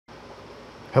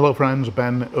Hello friends,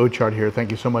 Ben Ochart here. Thank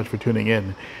you so much for tuning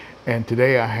in. And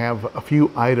today I have a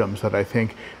few items that I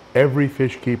think every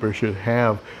fish keeper should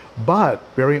have, but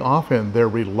very often they're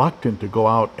reluctant to go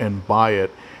out and buy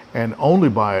it, and only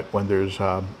buy it when there's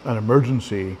an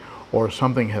emergency or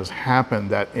something has happened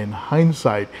that in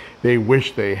hindsight they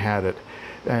wish they had it.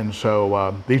 And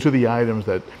so these are the items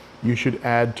that you should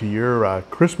add to your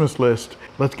Christmas list.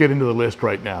 Let's get into the list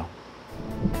right now.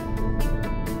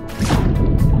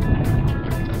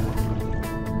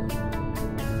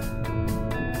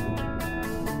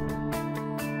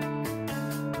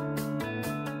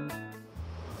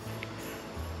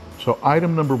 So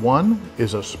item number one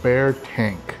is a spare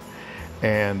tank.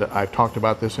 And I've talked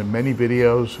about this in many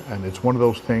videos, and it's one of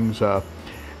those things,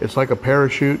 it's like a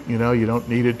parachute, you know, you don't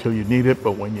need it till you need it,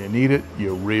 but when you need it,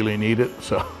 you really need it.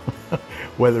 So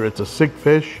whether it's a sick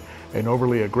fish, an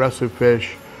overly aggressive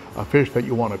fish, a fish that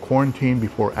you want to quarantine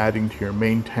before adding to your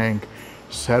main tank,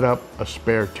 set up a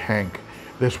spare tank.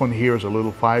 This one here is a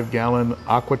little 5-gallon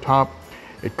aqua top.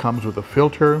 It comes with a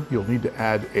filter. You'll need to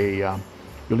add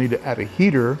a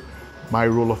heater. My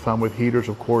rule of thumb with heaters,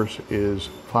 of course, is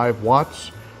 5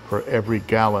 watts for every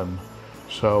gallon.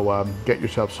 So get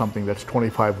yourself something that's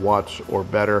 25 watts or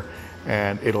better,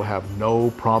 and it'll have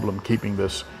no problem keeping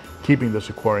this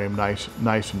aquarium nice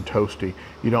and toasty.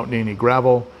 You don't need any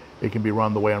gravel. It can be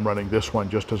run the way I'm running this one,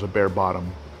 just as a bare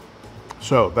bottom.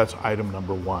 So that's item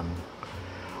number one.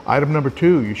 Item number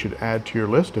two you should add to your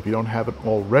list, if you don't have it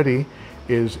already,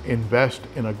 is invest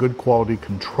in a good quality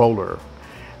controller.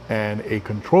 And a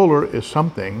controller is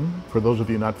something, for those of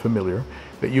you not familiar,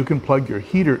 that you can plug your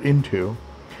heater into,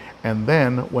 and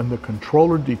then when the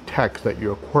controller detects that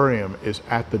your aquarium is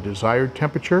at the desired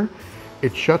temperature,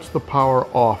 it shuts the power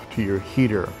off to your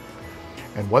heater.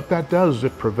 And what that does is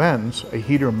it prevents a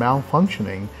heater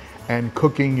malfunctioning and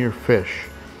cooking your fish.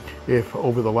 If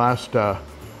over the last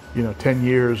 10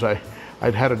 years I'd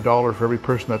had $1 for every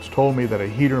person that's told me that a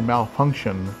heater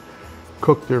malfunction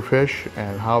cooked their fish,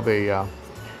 and how they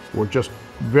were just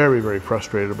very, very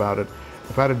frustrated about it.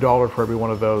 If I had $1 for every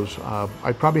one of those,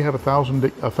 I'd probably have a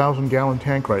 1,000-gallon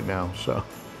tank right now. So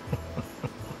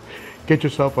get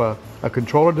yourself a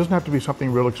controller. It doesn't have to be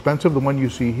something real expensive. The one you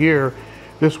see here,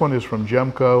 this one is from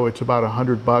Gemco. It's about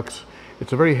 $100.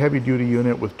 It's a very heavy-duty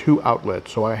unit with 2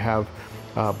 outlets. So I have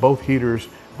both heaters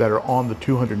that are on the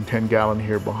 210-gallon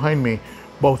here behind me.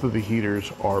 Both of the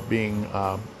heaters are being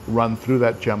run through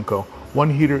that Gemco. One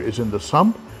heater is in the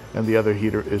sump, and the other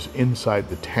heater is inside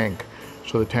the tank.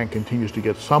 So the tank continues to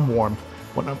get some warmth.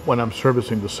 When I'm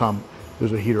servicing the sump,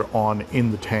 there's a heater on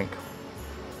in the tank.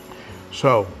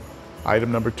 So item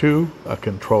number two, a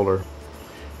controller.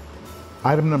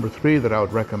 Item number three that I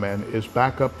would recommend is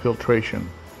backup filtration.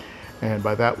 And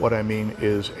by that what I mean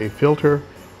is a filter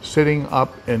sitting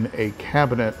up in a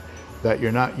cabinet that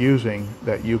you're not using,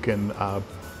 that you can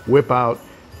whip out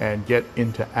and get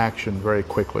into action very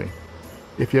quickly.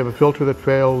 If you have a filter that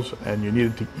fails and you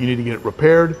need to get it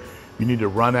repaired, you need to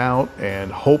run out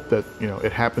and hope that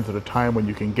it happens at a time when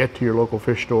you can get to your local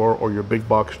fish store or your big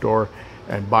box store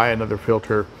and buy another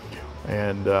filter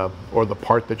and or the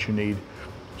part that you need.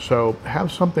 So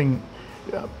have something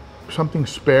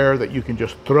spare that you can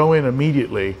just throw in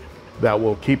immediately that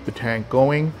will keep the tank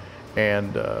going,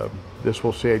 and this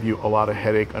will save you a lot of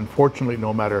headache. Unfortunately,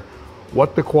 no matter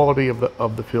what the quality of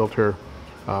the filter,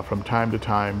 from time to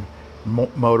time,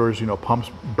 motors, pumps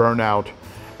burn out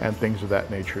and things of that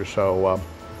nature. So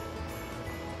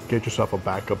get yourself a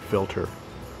backup filter.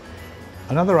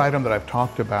 Another item that I've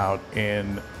talked about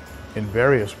in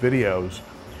various videos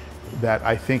that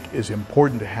I think is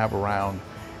important to have around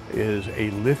is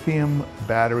a lithium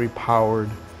battery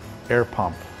powered air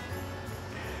pump.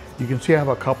 You can see I have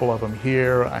a couple of them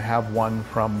here. I have one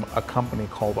from a company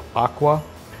called AQQA.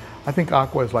 I think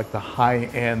AQQA is like the high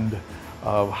end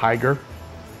of Hygger.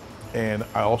 And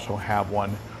I also have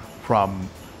one from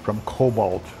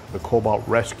Cobalt, the Cobalt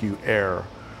Rescue Air.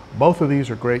 Both of these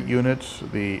are great units.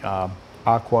 The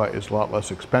AQQA is a lot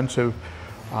less expensive.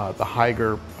 The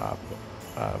Hygger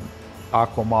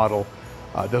AQQA model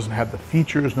doesn't have the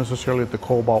features necessarily that the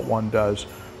Cobalt one does.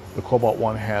 The Cobalt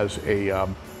one has a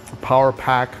power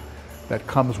pack that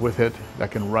comes with it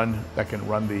that can run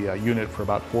the unit for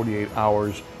about 48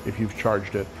 hours if you've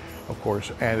charged it, of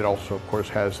course, and it also, of course,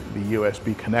 has the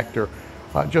USB connector,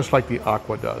 just like the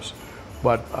AQQA does.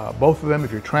 But both of them,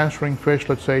 if you're transferring fish,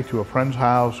 let's say, to a friend's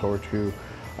house or to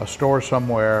a store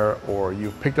somewhere, or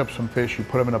you've picked up some fish, you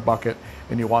put them in a bucket,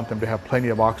 and you want them to have plenty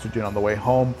of oxygen on the way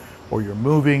home, or you're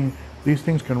moving, these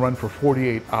things can run for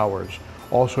 48 hours.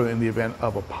 Also, in the event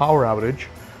of a power outage,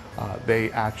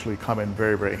 they actually come in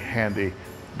very, very handy,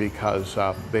 because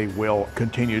they will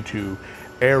continue to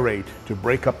aerate, to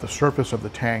break up the surface of the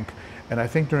tank. And I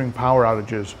think during power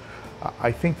outages,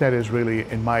 I think that is really,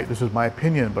 this is my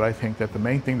opinion, but I think that the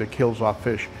main thing that kills off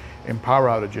fish in power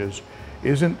outages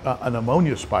isn't an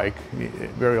ammonia spike.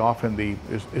 Very often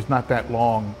is not that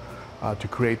long to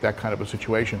create that kind of a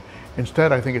situation.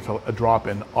 Instead, I think it's a drop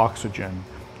in oxygen,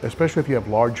 especially if you have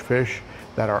large fish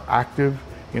that are active.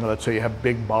 You know, let's say you have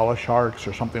big bala sharks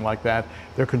or something like that.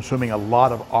 They're consuming a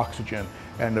lot of oxygen,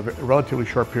 and in a relatively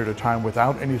short period of time,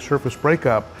 without any surface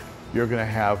breakup, you're going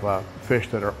to have fish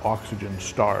that are oxygen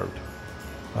starved.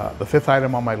 The fifth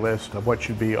item on my list of what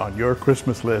should be on your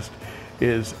Christmas list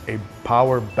is a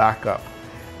power backup.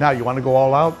 Now, you want to go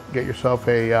all out, get yourself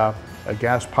a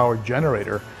gas-powered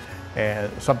generator,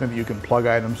 and something that you can plug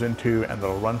items into and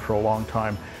that'll run for a long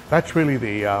time. That's really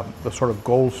the sort of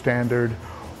gold standard,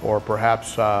 or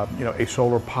perhaps you know, a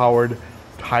solar-powered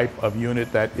type of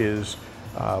unit that is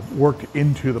worked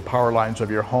into the power lines of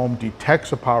your home,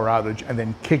 detects a power outage, and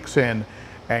then kicks in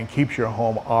and keeps your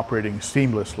home operating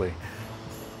seamlessly.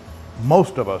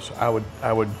 Most of us, I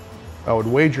would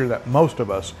wager that most of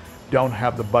us don't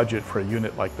have the budget for a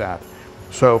unit like that.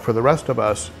 So for the rest of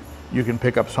us, you can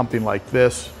pick up something like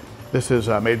this. This is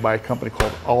made by a company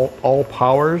called All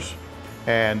Powers,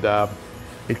 and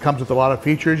it comes with a lot of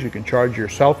features. You can charge your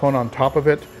cell phone on top of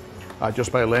it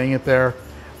just by laying it there.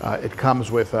 It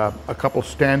comes with a couple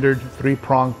standard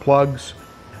 3-prong plugs.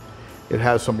 It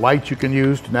has some lights you can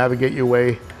use to navigate your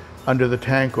way under the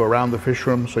tank or around the fish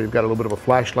room, so you've got a little bit of a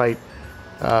flashlight.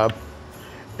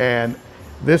 And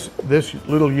this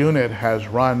little unit has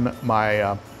run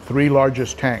my 3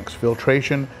 largest tanks,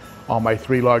 filtration on my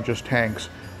 3 largest tanks,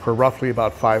 for roughly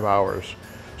about 5 hours.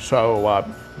 So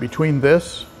between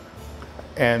this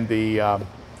and the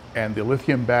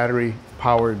lithium battery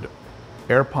powered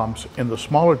air pumps in the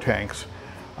smaller tanks,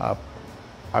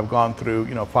 I've gone through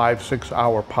 5-6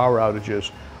 hour power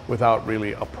outages without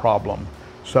really a problem.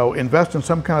 So invest in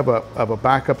some kind of a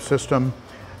backup system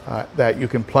that you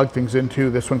can plug things into.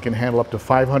 This one can handle up to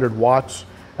 500 watts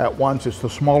at once. It's the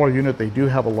smaller unit. They do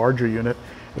have a larger unit.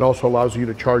 It also allows you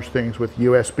to charge things with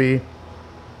USB,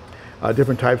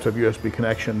 different types of USB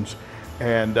connections,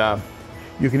 and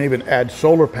you can even add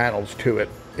solar panels to it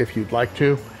if you'd like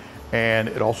to. And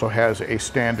it also has a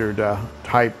standard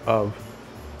type of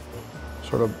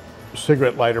sort of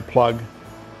cigarette lighter plug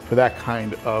for that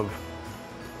kind of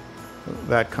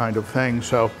thing.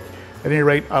 So at any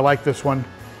rate, I like this one.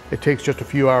 It takes just a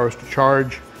few hours to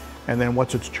charge, and then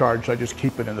once it's charged, I just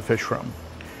keep it in the fish room.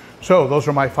 So those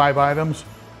are my 5 items.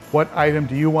 What item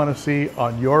do you want to see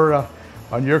on your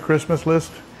Christmas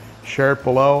list? Share it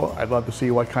below. I'd love to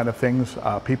see what kind of things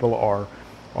people are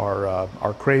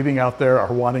craving out there,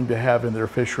 are wanting to have in their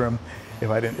fish room. If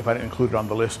I didn't include it on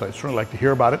the list, I'd certainly like to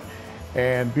hear about it.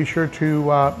 And be sure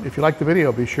to, if you like the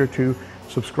video, be sure to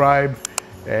subscribe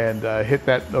and hit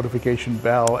that notification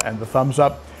bell and the thumbs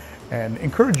up, and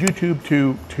encourage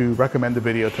YouTube to recommend the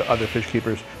video to other fish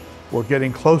keepers. We're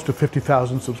getting close to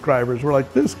 50,000 subscribers. We're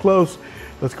like this close.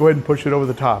 Let's go ahead and push it over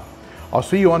the top. I'll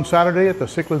see you on Saturday at the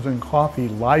Cichlid and Coffee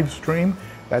live stream.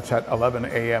 That's at 11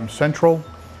 a.m. Central,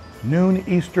 noon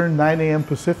Eastern, 9 a.m.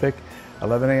 Pacific,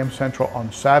 11 a.m. Central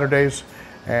on Saturdays.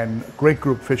 And great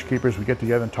group of fish keepers. We get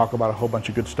together and talk about a whole bunch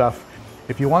of good stuff.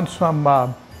 If you want some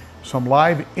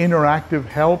live interactive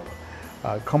help,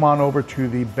 come on over to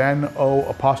the Ben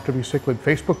O''Cichlid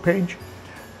Facebook page.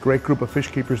 Great group of fish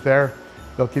keepers there.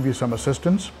 They'll give you some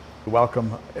assistance. We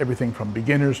welcome everything from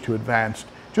beginners to advanced.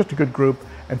 Just a good group.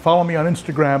 And follow me on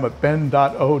Instagram at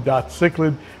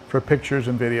ben.o.cichlid for pictures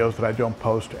and videos that I don't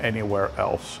post anywhere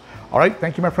else. All right,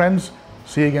 thank you, my friends.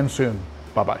 See you again soon.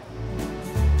 Bye-bye.